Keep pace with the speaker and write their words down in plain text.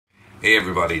Hey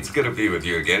everybody, it's good to be with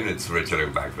you again. It's Richard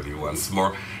and back with you once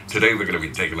more. Today we're going to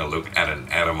be taking a look at an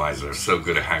atomizer. So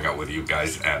good to hang out with you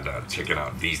guys and checking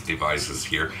out these devices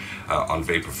here on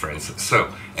Vapor Friends.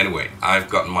 So anyway, I've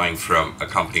got mine from a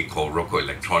company called Rokok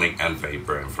Elektronik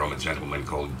Vapor and from a gentleman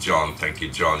called John. Thank you,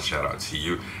 John. Shout out to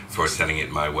you for sending it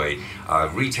my way.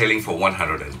 Retailing for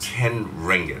 110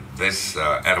 ringgit. This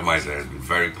atomizer has been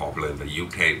very popular in the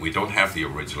UK. We don't have the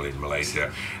original in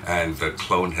Malaysia, and the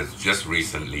clone has just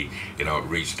recently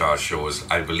reached our shores.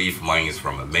 I believe mine is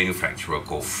from a manufacturer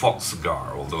called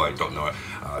Foxgar, although I don't know.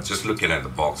 Just looking at the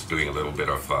box, doing a little bit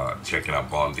of checking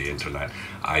up on the internet,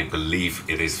 I believe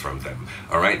it is from them.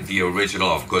 All right, the original,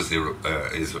 of course,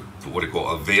 is what they call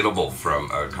available from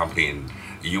a company in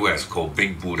US called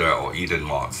Big Buddha or Eden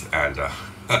Mods, and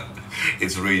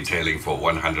it's retailing for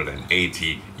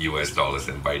 180 US dollars.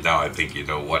 And by now, I think you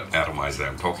know what atomizer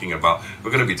I'm talking about.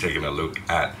 We're going to be taking a look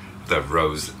at the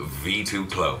Rose V2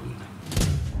 clone.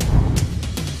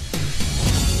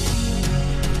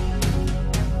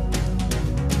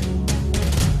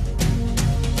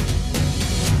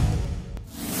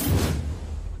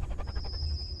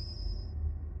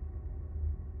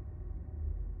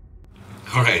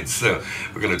 Alright, so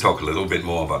we're going to talk a little bit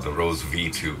more about the Rose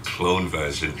V2 clone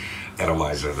version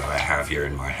atomizer that I have here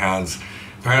in my hands.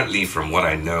 Apparently, from what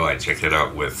I know, I checked it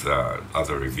out with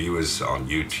other reviewers on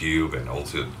YouTube and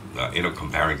also,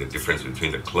 comparing the difference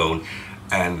between the clone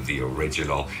and the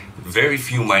original. Very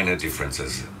few minor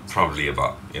differences, probably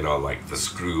about, like the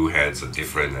screw heads are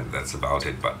different and that's about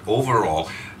it. But overall,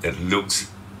 it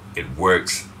looks, it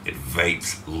works, it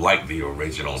vapes like the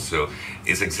original. So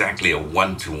it's exactly a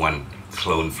one-to-one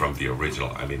clone from the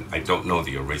original. I mean, I don't know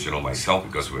the original myself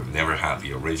because we've never had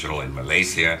the original in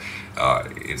Malaysia.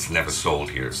 It's never sold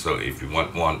here. So if you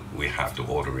want one, we have to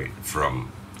order it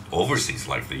from overseas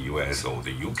like the US or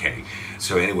the UK.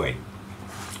 So anyway,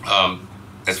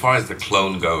 as far as the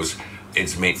clone goes,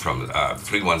 it's made from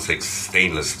 316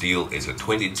 stainless steel. It's a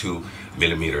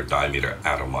 22mm diameter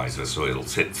atomizer, so it'll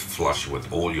sit flush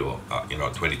with all your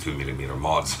 22mm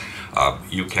mods.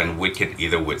 You can wick it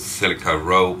either with silica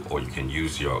rope, or you can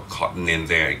use your cotton in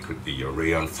there. It could be your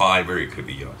rayon fiber, it could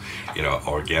be your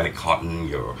organic cotton,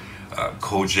 your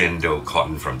kojendo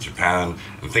cotton from Japan,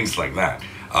 and things like that.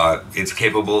 It's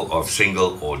capable of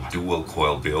single or dual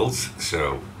coil builds,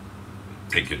 so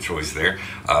take your choice there.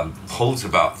 Holds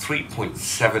about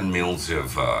 3.7 mils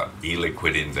of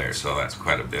e-liquid in there, so that's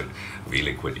quite a bit of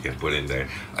e-liquid you can put in there.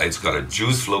 It's got a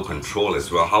juice flow control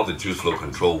as well. How the juice flow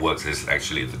control works is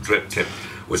actually the drip tip,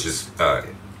 which is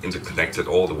interconnected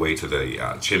all the way to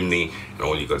the chimney, and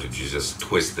all you got to do is just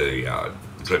twist the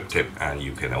drip tip and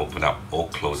you can open up or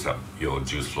close up your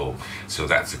juice flow. So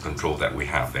that's the control that we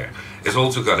have there. It's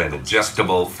also got an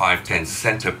adjustable 510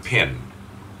 center pin,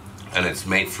 and it's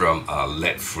made from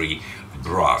lead-free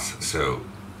brass. So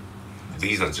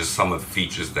these are just some of the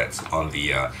features that's on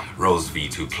the Rose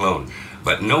V2 clone.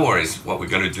 But no worries, what we're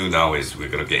going to do now is we're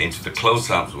going to get into the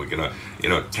close-ups. We're going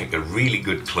to take a really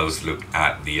good close look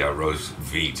at the Rose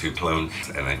V2 clone,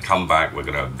 and then come back. We're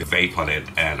going to vape on it,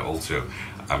 and also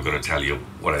I'm going to tell you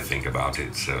what I think about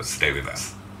it. So stay with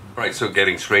us. Right, so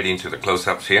getting straight into the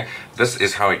close-ups here. This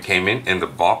is how it came in the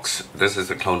box. This is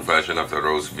the clone version of the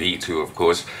Rose V2, of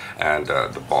course, and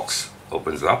the box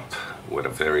opens up with a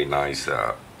very nice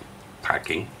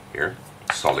packing here,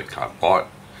 solid cardboard,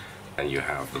 and you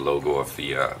have the logo of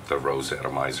the Rose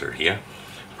atomizer here.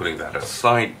 Putting that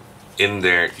aside, in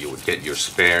there you would get your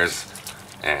spares,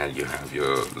 and you have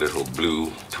your little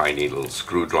blue tiny little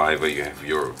screwdriver. You have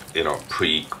your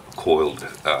pre-coiled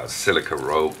silica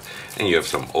rope, and you have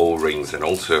some O-rings and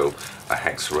also a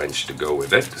hex wrench to go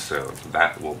with it, so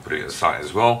that will put it aside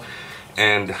as well.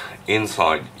 And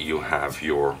inside you have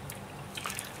your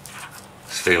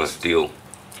stainless steel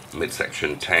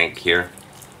midsection tank here,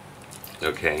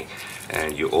 okay,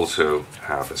 and you also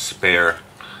have a spare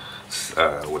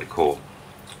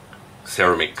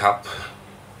ceramic cup.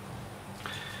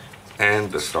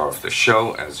 And the star of the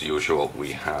show, as usual,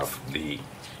 we have the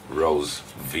Rose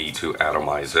V2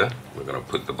 atomizer. We're going to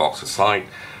put the box aside,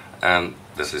 and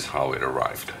this is how it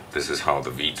arrived. This is how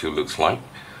the V2 looks like.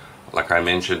 Like I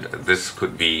mentioned, this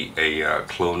could be a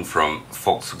clone from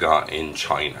Foxgar in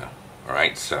China.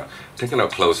 Alright, so taking a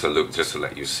closer look just to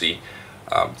let you see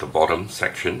the bottom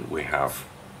section. We have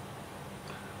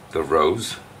the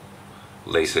Rose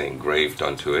laser engraved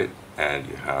onto it, and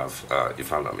you have,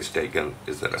 if I'm not mistaken,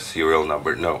 is that a serial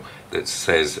number? No, it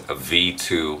says a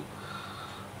V2,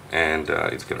 and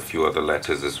it's got a few other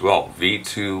letters as well.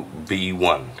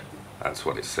 V2B1, that's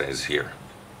what it says here.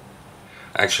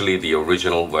 Actually, the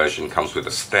original version comes with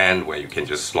a stand where you can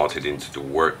just slot it into the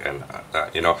work and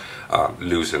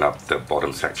loosen up the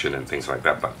bottom section and things like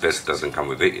that. But this doesn't come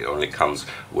with it. It only comes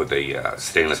with a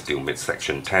stainless steel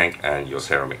midsection tank and your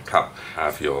ceramic cup.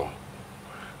 Have your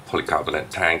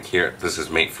polycarbonate tank here. This is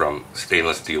made from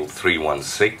stainless steel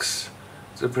 316.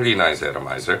 It's a pretty nice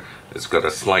atomizer. It's got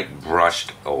a slight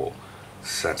brushed or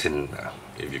satin,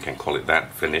 if you can call it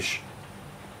that, finish.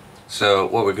 So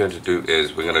what we're going to do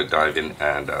is we're going to dive in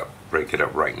and break it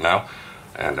up right now,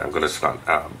 and I'm going to start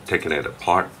taking it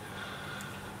apart.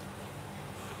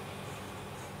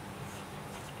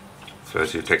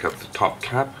 First you take up the top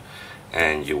cap,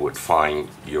 and you would find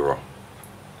your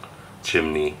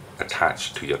chimney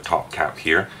attached to your top cap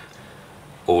here.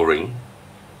 O-ring,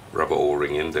 rubber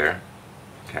O-ring in there,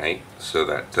 okay, so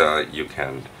that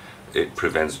it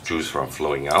prevents juice from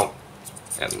flowing out,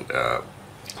 and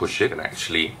push it and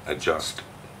actually adjust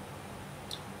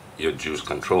your juice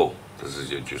control. This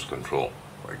is your juice control.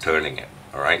 We're turning it,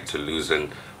 alright, to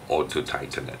loosen or to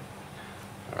tighten it.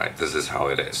 Alright, this is how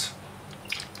it is.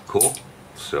 Cool.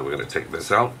 So we're going to take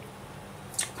this out,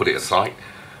 put it aside,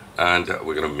 and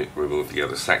we're going to remove the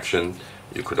other section.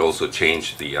 You could also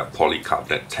change the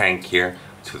polycarbonate tank here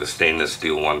to the stainless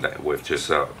steel one that we've just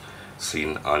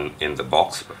seen in the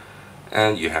box.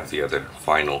 And you have the other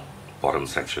final bottom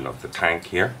section of the tank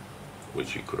here,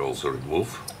 which you could also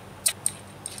remove.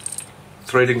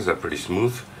 Threadings are pretty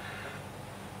smooth,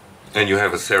 and you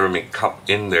have a ceramic cup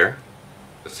in there.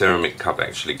 The ceramic cup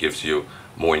actually gives you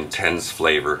more intense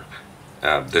flavor.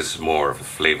 This is more of a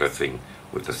flavor thing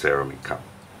with the ceramic cup.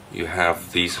 You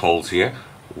have these holes here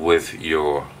with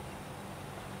your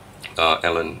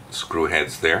Allen screw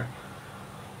heads there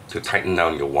to tighten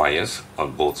down your wires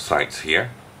on both sides here.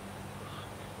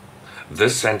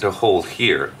 This center hole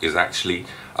here is actually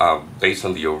based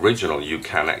on the original. You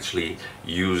can actually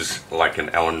use like an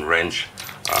Allen wrench,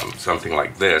 something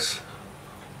like this.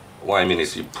 What I mean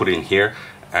is you put in here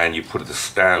and you put the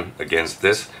stand against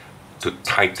this to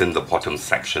tighten the bottom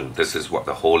section. This is what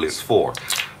the hole is for.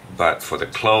 But for the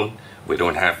clone, we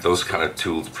don't have those kind of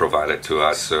tools provided to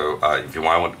us. So if you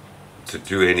want to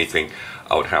do anything,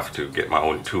 I would have to get my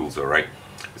own tools, alright?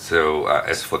 So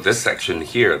as for this section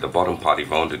here, the bottom part,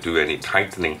 if I want to do any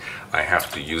tightening, I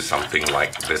have to use something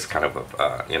like this kind of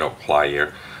a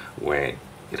plier, where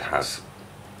it has,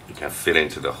 you can fit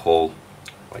into the hole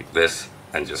like this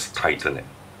and just tighten it.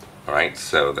 Alright,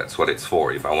 so that's what it's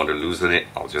for. If I want to loosen it,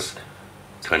 I'll just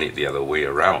turn it the other way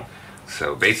around.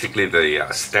 So basically the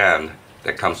stand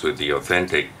that comes with the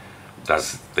authentic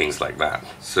does things like that.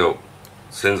 So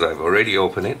since I've already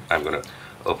opened it, I'm going to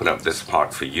open up this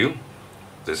part for you.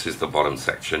 This is the bottom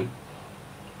section.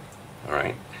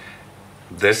 Alright,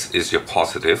 this is your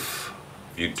positive.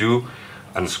 If you do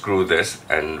unscrew this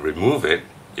and remove it,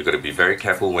 you're going to be very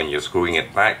careful when you're screwing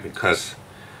it back, because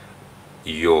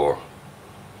your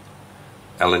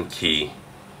Allen key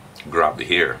grabbed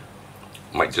here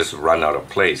might just run out of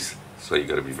place. So you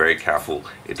got to be very careful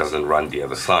it doesn't run the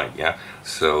other side, yeah?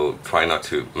 So try not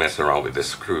to mess around with this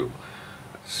screw.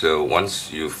 So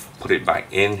once you've put it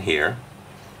back in here,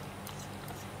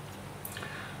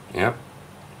 yep,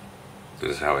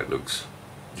 this is how it looks.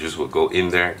 Juice will go in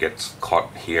there, gets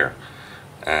caught here,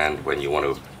 and when you want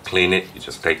to clean it, you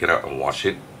just take it out and wash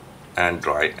it and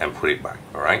dry it and put it back,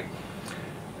 alright?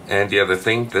 And the other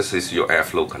thing, this is your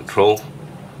airflow control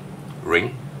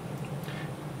ring.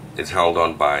 It's held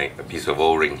on by a piece of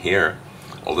O-ring here,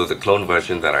 although the clone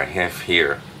version that I have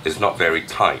here is not very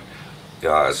tight.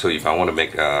 So if I want to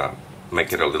make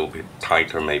it a little bit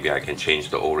tighter, maybe I can change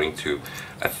the O-ring to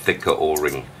a thicker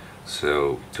O-ring,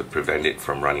 so to prevent it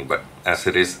from running. But as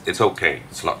it is, it's okay,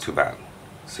 it's not too bad.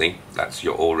 See, that's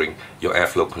your O-ring, your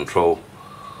airflow control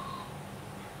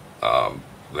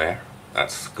there.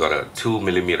 That's got a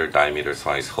 2mm diameter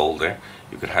size hole there.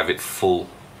 You could have it full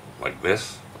like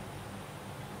this,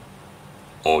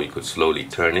 or you could slowly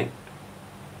turn it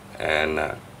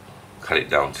and cut it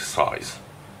down to size.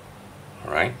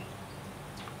 Alright,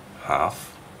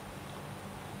 half.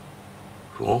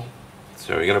 Cool.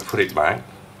 So we're going to put it back.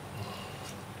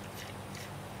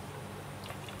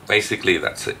 Basically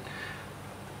that's it.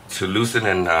 To loosen,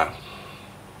 and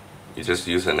you just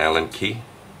use an Allen key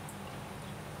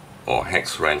or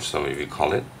hex wrench, some of you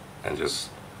call it, and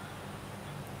just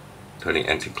turn it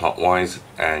anti-clockwise,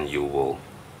 and you will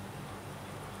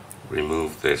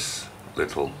remove this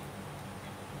little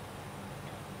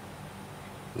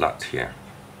nut here.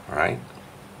 Alright,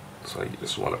 so you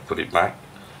just want to put it back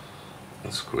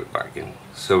and screw it back in.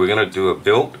 So we're going to do a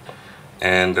build,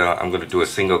 and I'm going to do a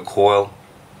single coil.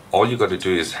 All you got to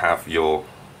do is have your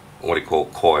what you call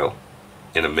coil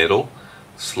in the middle,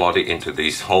 slot it into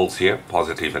these holes here,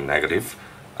 positive and negative.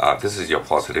 This is your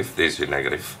positive, this is your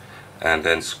negative, and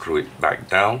then screw it back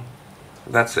down.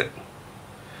 That's it.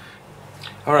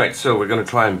 Alright, so we're going to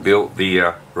try and build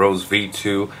the Rose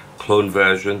V2 clone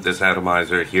version, this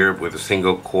atomizer here with a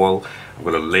single coil. I'm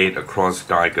going to lay it across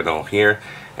diagonal here,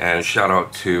 and shout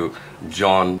out to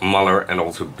John Muller and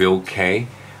also Bill K.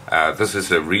 This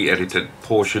is a re-edited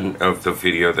portion of the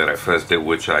video that I first did,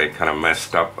 which I kind of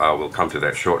messed up. We'll come to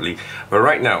that shortly. But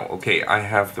right now, okay, I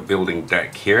have the building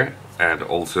deck here, and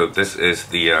also this is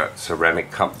the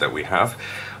ceramic cup that we have.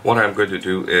 What I'm going to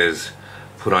do is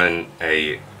put on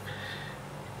a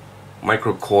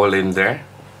micro coil in there,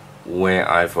 where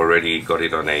I've already got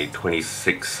it on a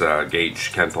 26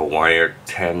 gauge Kenthal wire,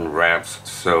 10 wraps.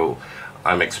 So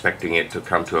I'm expecting it to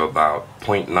come to about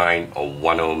 0.9 or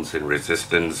 1 ohms in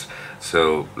resistance.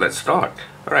 So let's start.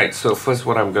 Alright, so first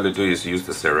what I'm going to do is use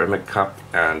the ceramic cup,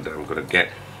 and I'm going to get,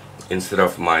 instead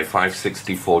of my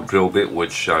 564 drill bit,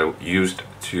 which I used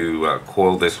to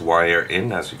coil this wire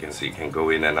in, as you can see, it can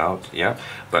go in and out, yeah,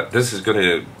 but this is going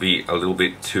to be a little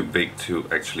bit too big to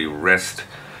actually rest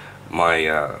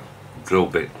my drill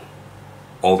bit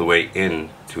all the way in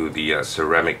to the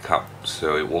ceramic cup,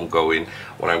 so it won't go in.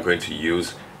 What I'm going to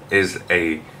use is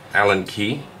a Allen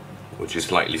key, which is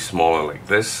slightly smaller like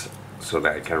this, so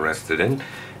that I can rest it in,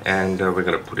 and we're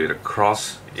going to put it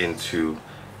across into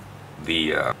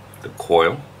the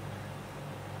coil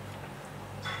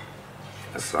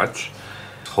as such.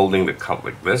 Holding the cup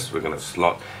like this, we're going to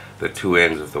slot the two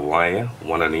ends of the wire,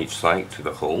 one on each side, to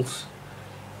the holes.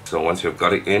 So once you've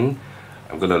got it in,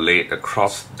 I'm going to lay it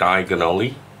across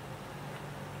diagonally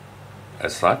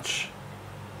as such,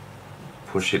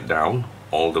 push it down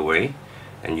all the way,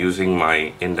 and using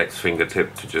my index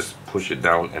fingertip to just push it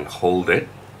down and hold it.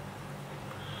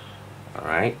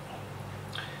 Alright.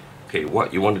 Okay,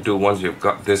 what you want to do once you've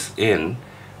got this in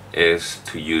is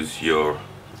to use your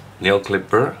nail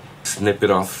clipper, snip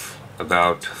it off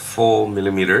about 4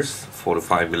 to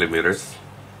 5 millimeters.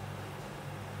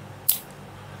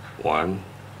 1,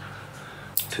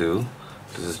 2.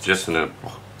 This is just an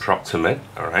approximate.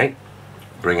 Alright.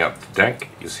 Bring up the deck.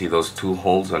 You see those two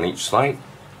holes on each side.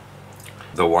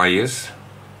 The wires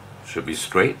should be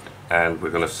straight, and we're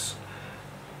going to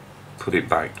put it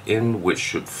back in, which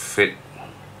should fit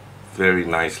very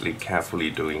nicely, carefully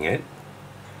doing it.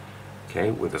 Okay,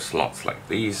 with the slots like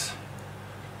these,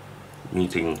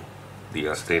 meeting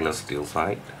the stainless steel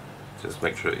side. Just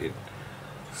make sure it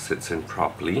sits in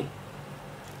properly.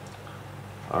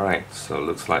 Alright, so it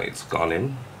looks like it's gone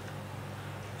in.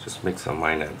 Just make some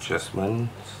minor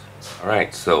adjustments.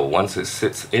 Alright, so once it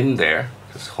sits in there,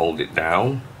 just hold it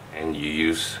down, and you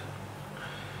use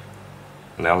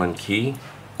an Allen key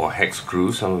or hex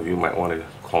screw, some of you might want to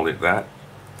call it that,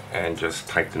 and just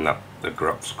tighten up the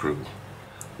grub screw.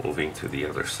 Moving to the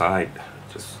other side,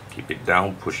 just keep it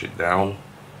down, push it down,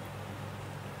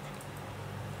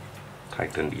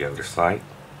 tighten the other side.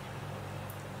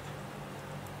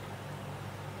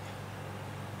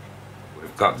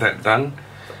 We've got that done,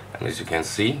 and as you can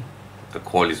see, the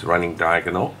coil is running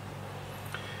diagonal.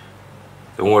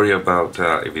 Don't worry about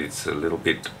if it's a little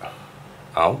bit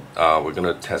out. We're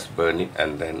going to test burn it,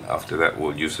 and then after that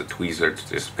we'll use a tweezer to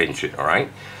just pinch it. Alright,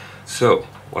 so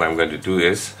what I'm going to do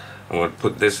is I'm going to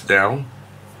put this down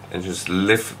and just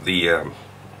lift the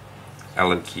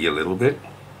Allen key a little bit,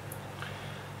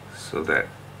 so that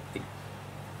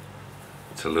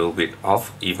it's a little bit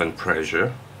off even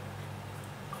pressure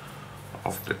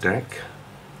off the deck,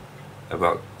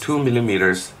 about 2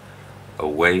 millimeters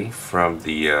away from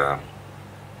the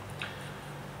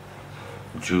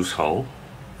juice hole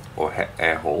or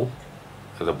air hole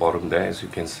at the bottom there, as you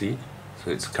can see.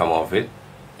 So it's come off it.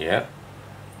 Yeah,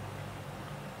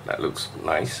 that looks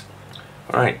nice.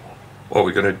 Alright, what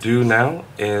we're gonna do now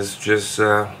is just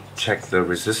check the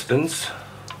resistance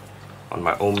on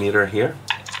my ohm meter here.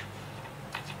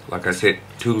 Like I said,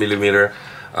 2 millimeter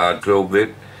drill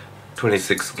bit,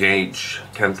 26 gauge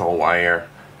Kenthal wire,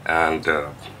 and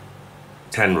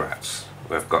 10 wraps.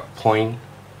 We've got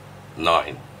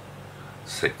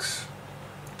 0.96.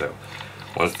 So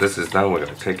once this is done, we're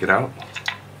going to take it out.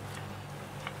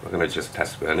 We're going to just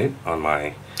test burn it on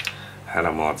my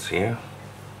Hana mods here.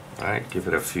 Alright, give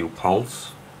it a few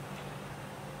pulse.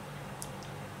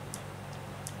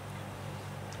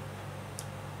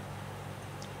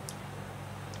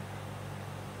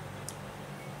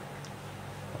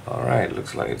 Alright,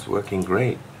 looks like it's working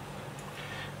great.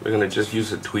 We're going to just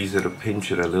use a tweezer to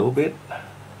pinch it a little bit.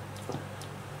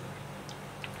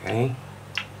 Okay.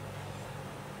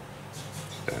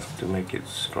 Just to make it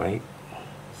straight.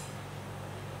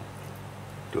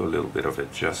 Do a little bit of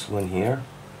adjustment here.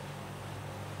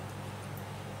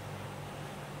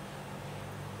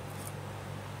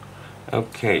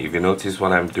 Okay, if you notice,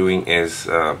 what I'm doing is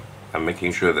I'm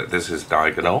making sure that this is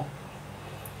diagonal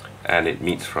and it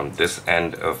meets from this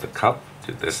end of the cup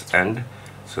to this end,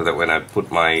 so that when I put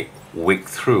my wick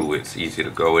through, it's easy to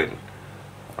go in.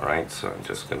 Alright, so I'm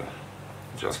just gonna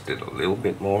adjust it a little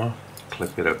bit more,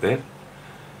 clip it a bit.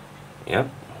 Yep,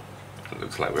 it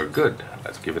looks like we're good.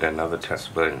 Let's give it another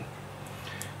test burn.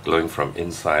 Glowing from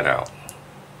inside out.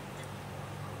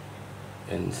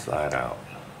 Inside out.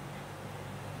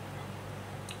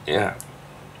 Yeah.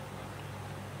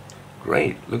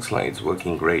 Great, looks like it's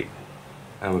working great.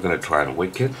 And we're gonna try and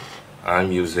wick it.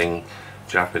 I'm using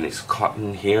Japanese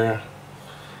cotton here.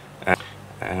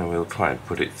 And we'll try and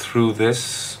put it through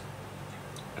this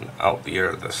and out the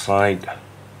other side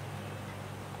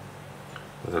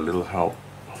with a little help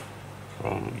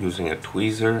from using a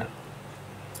tweezer.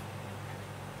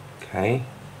 Okay,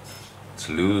 it's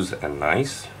loose and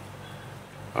nice.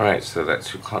 Alright, so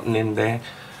that's your cotton in there.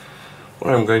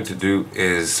 What I'm going to do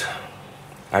is,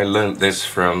 I learned this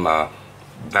from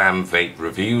BAM Vape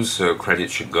Reviews, so credit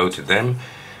should go to them.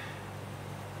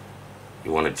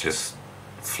 You want to just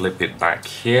flip it back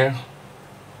here.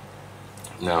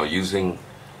 Now, using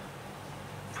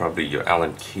probably your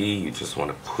Allen key, you just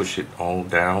want to push it all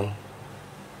down.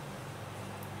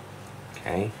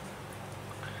 Okay.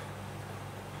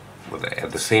 But at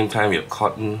the same time, your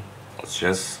cotton, let's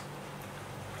just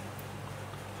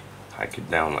hike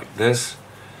it down like this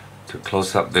to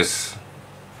close up this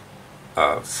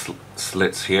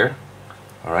slits here.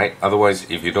 Alright, otherwise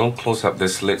if you don't close up the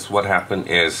slits, what happens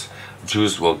is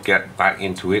juice will get back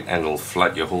into it and will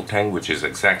flood your whole tank, which is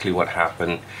exactly what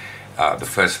happened the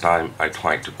first time I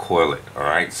tried to coil it.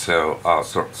 Alright, so,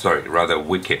 rather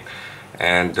wick it,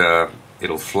 and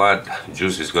it'll flood.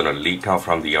 Juice is going to leak out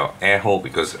from the air hole,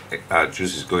 because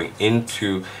juice is going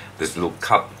into this little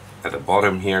cup at the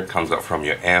bottom here, comes up from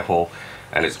your air hole,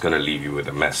 and it's going to leave you with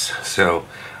a mess. So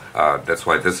that's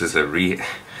why this is a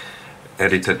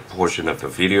edited portion of the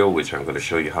video, which I'm going to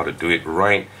show you how to do it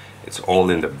right. It's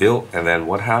all in the build. And then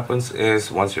what happens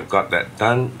is, once you've got that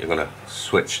done, you're going to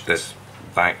switch this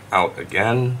back out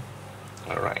again.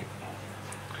 Alright,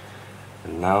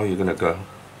 and now you're going to go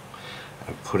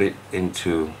and put it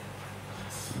into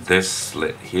this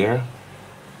slit here.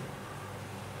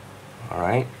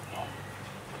 Alright,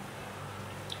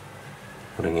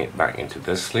 putting it back into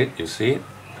this slit, you see it?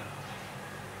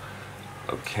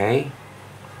 Okay,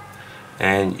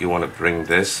 and you want to bring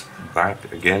this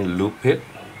back again, loop it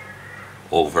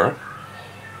over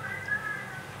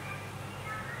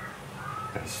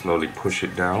and slowly push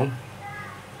it down.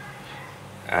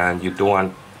 And you don't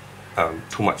want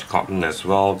too much cotton as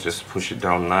well, just push it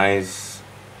down nice.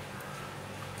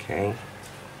 Okay,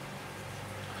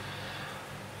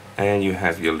 and you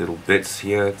have your little bits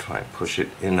here, try and push it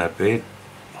in a bit.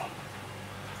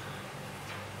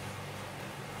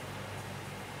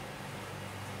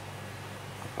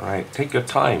 Alright, take your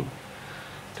time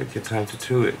to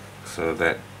do it so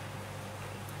that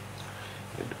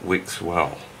it wicks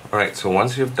well. Alright, so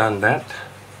once you've done that,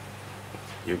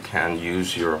 you can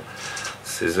use your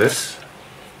scissors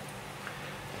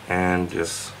and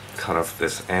just cut off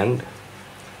this end.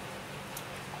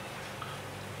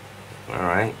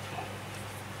 Alright,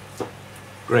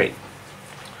 great.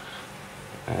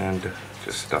 And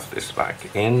just stuff this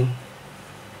back in.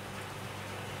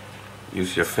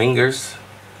 Use your fingers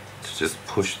to just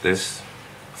push this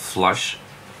flush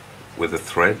with the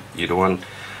thread. You don't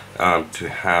want to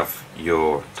have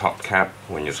your top cap,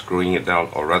 when you're screwing it down,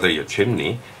 or rather your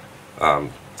chimney,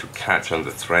 to catch on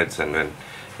the threads, and then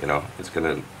it's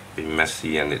gonna be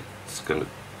messy and it's gonna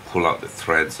pull out the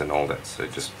threads and all that. So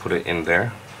just put it in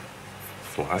there,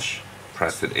 flush,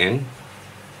 press it in.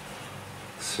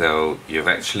 So you've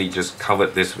actually just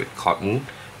covered this with cotton.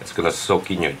 It's gonna soak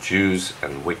in your juice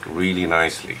and wick really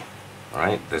nicely.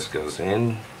 Alright, this goes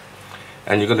in,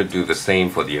 and you're gonna do the same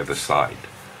for the other side.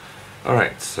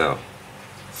 Alright, so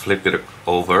flip it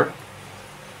over.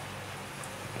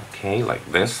 Okay, like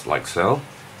this, like so.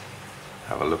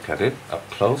 Have a look at it up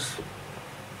close.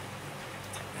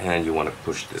 And you want to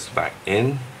push this back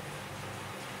in.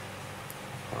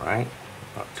 Alright,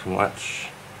 not too much.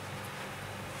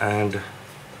 And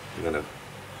you're gonna,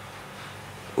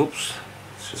 oops,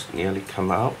 it's just nearly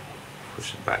come out.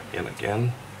 Push it back in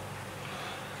again.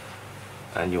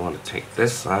 And you want to take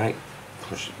this side,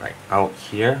 push it back out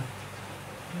here.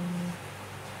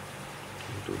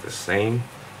 Do the same.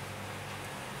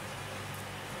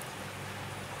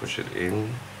 Push it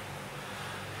in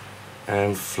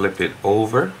and flip it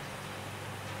over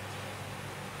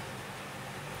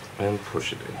and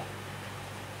push it in.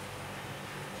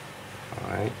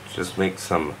 Alright, just make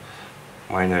some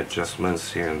minor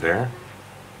adjustments here and there.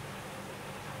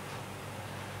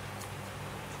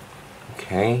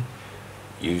 Okay,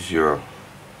 use your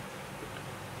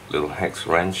little hex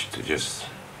wrench to just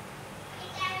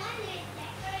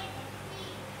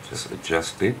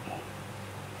adjust it,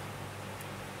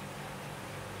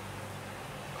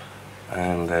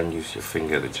 and then use your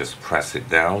finger to just press it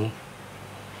down.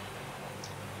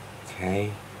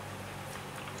 Okay,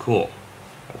 cool.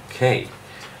 Okay,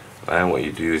 and what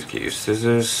you do is get your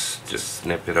scissors, just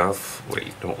snip it off where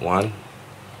you don't want.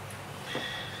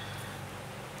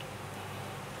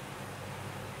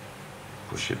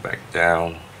 Push it back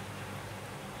down.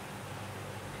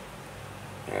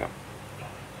 Yeah.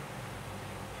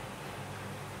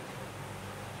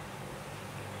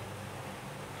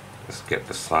 Let's get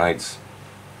the sides.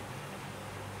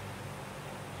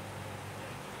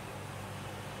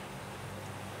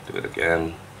 Do it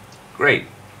again. Great.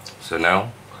 So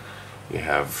now you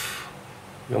have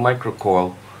your micro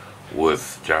coil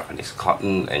with Japanese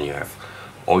cotton, and you have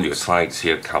all your sides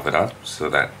here covered up so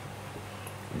that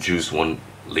juice won't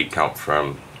leak out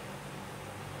from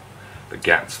the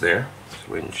gaps there.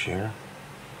 Switch here.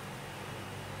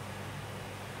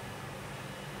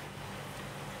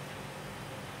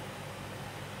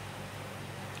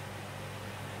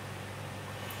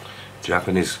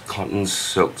 Japanese cotton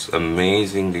soaks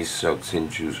amazingly, soaks in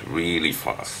juice really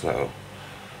fast, so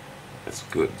it's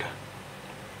good,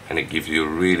 and it gives you a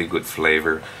really good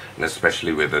flavor, and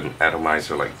especially with an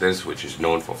atomizer like this, which is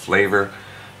known for flavor,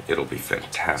 it'll be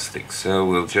fantastic. So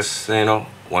we'll just,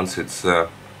 once it's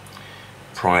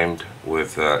primed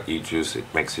with e-juice, it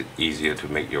makes it easier to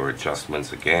make your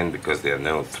adjustments again, because there are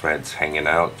no threads hanging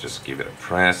out. Just give it a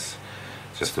press,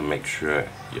 just to make sure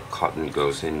your cotton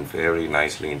goes in very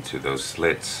nicely into those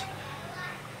slits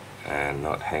and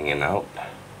not hanging out.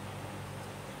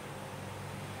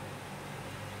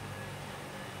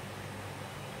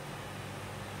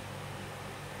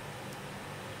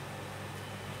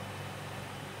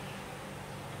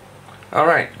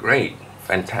 Alright, great,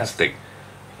 fantastic.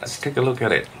 Let's take a look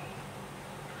at it.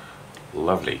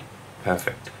 Lovely,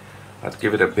 perfect. Let's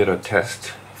give it a bit of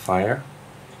test fire.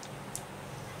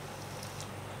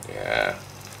 Yeah.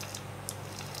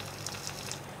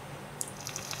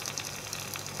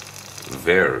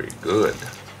 Very good.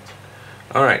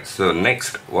 Alright, so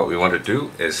next what we want to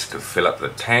do is to fill up the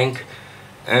tank,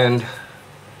 and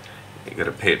you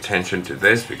gotta pay attention to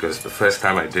this, because the first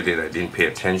time I did it I didn't pay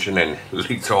attention and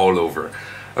leaked all over.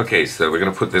 Okay, so we're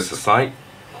gonna put this aside,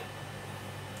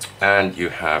 and you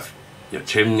have your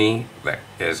chimney that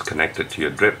is connected to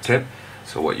your drip tip.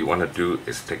 So what you want to do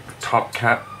is take the top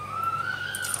cap,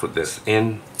 put this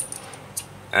in,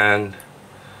 and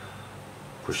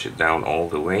push it down all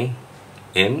the way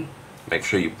in. Make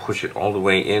sure you push it all the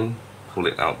way in, pull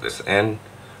it out this end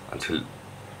until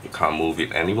you can't move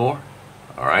it anymore.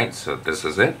 Alright, so this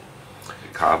is it.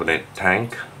 The carbonate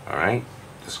tank. Alright,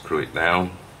 just screw it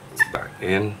down, back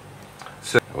in.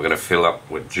 So we're going to fill up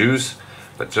with juice,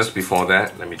 but just before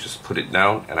that, let me just put it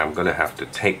down, and I'm going to have to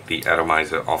take the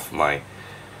atomizer off my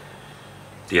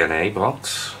DNA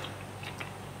box,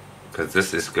 because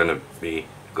this is going to be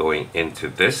going into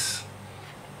this.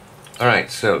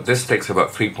 Alright, so this takes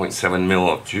about 3.7 ml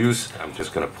of juice. I'm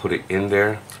just going to put it in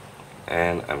there,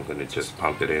 and I'm going to just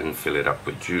pump it in, fill it up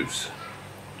with juice.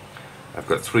 I've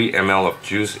got 3 ml of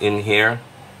juice in here.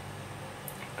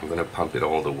 I'm going to pump it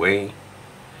all the way,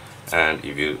 and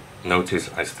if you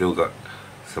notice, I still got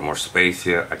some more space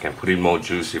here. I can put in more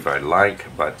juice if I like,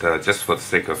 but just for the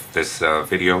sake of this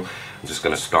video, I'm just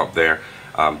going to stop there.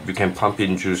 You can pump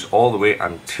in juice all the way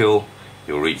until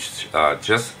you reach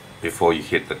just before you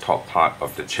hit the top part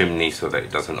of the chimney, so that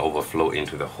it doesn't overflow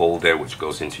into the hole there, which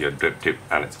goes into your drip tip,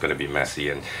 and it's going to be messy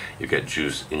and you get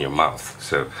juice in your mouth.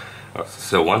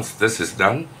 So once this is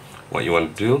done, what you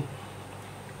want to do,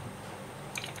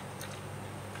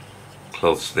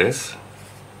 close this.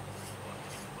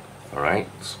 Alright,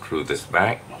 screw this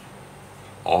back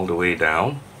all the way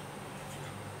down.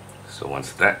 So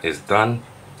once that is done,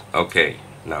 okay,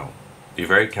 now be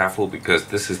very careful, because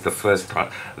this is the first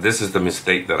time, this is the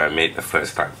mistake that I made the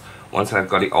first time. Once I've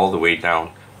got it all the way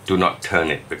down, do not turn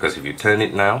it, because if you turn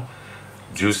it now,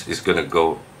 juice is going to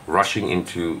go rushing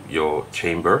into your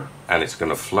chamber, and it's going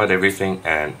to flood everything,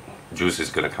 and juice is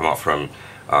going to come out from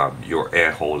your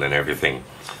air hole and everything.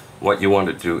 What you want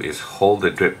to do is hold the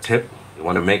drip tip. You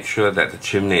want to make sure that the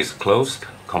chimney is closed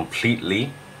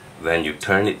completely, then you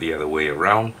turn it the other way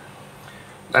around.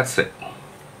 That's it.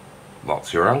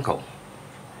 Bob's your uncle.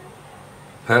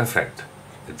 Perfect.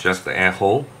 Adjust the air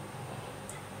hole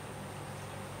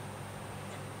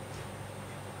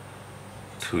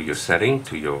to your setting,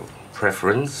 to your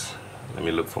preference. Let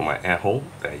me look for my air hole.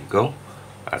 There you go.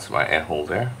 That's my air hole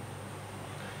there.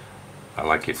 I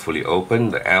like it fully open.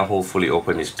 The air hole fully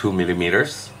open is 2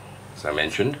 millimeters, as I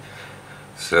mentioned.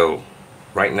 So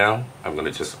right now I'm going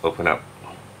to just open up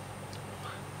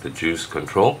the juice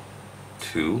control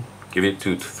to give it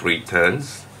 2 to 3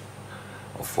 turns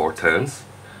or 4 turns.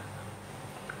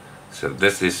 So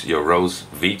this is your Rose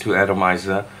V2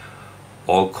 atomizer,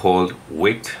 all called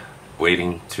wicked,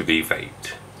 waiting to be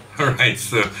vaped. Alright,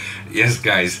 so yes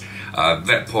guys,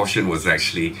 that portion was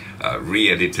actually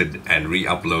re-edited and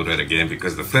re-uploaded again,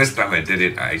 because the first time I did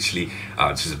it, I actually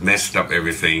just messed up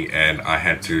everything, and I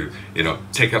had to,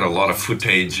 take out a lot of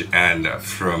footage. And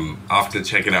from after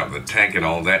checking out the tank and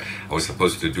all that, I was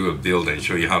supposed to do a build and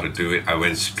show you how to do it. I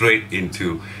went straight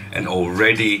into an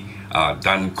already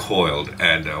done coiled,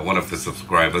 and one of the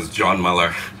subscribers, John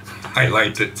Muller,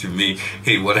 highlighted to me,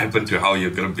 hey, what happened to how you're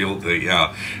going to build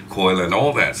the coil and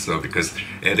all that. So because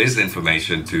it is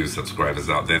information to subscribers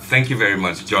out there. Thank you very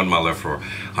much, John Muller, for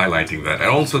highlighting that, and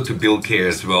also to Bill K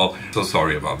as well. So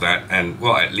sorry about that, and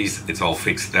well, at least it's all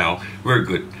fixed now. We're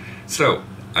good. So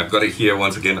I've got it here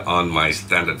once again on my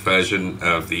standard version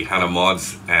of the HANA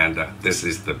mods, and this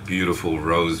is the beautiful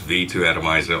Rose V2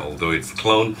 atomizer, although it's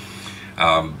clone.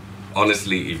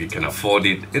 Honestly, if you can afford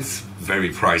it, it's very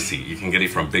pricey. You can get it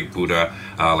from Big Buddha,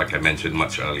 like I mentioned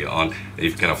much earlier on. If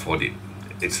you can afford it,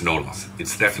 it's no loss.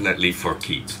 It's definitely for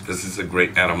keeps. This is a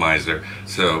great atomizer.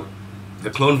 So the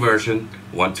clone version,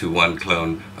 1-to-1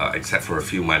 clone, except for a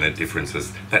few minor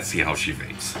differences. Let's see how she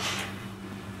vapes.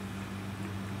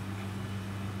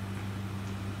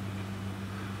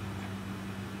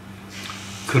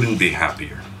 Couldn't be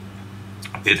happier.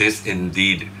 It is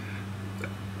indeed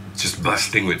just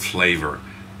busting with flavor.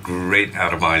 Great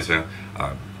atomizer,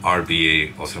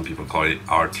 RBA, or some people call it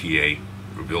RTA,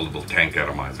 rebuildable tank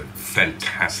atomizer.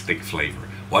 Fantastic flavor.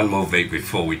 One more vape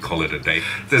before we call it a day.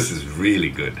 This is really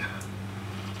good.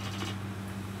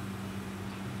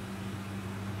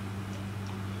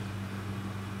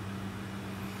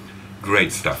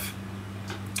 Great stuff.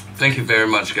 Thank you very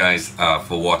much, guys,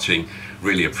 for watching.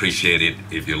 Really appreciate it.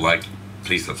 If you like,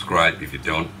 please subscribe. If you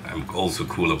don't, I'm also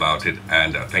cool about it.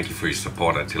 And thank you for your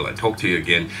support. Until I talk to you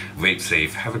again, vape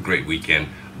safe. Have a great weekend.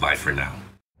 Bye for now.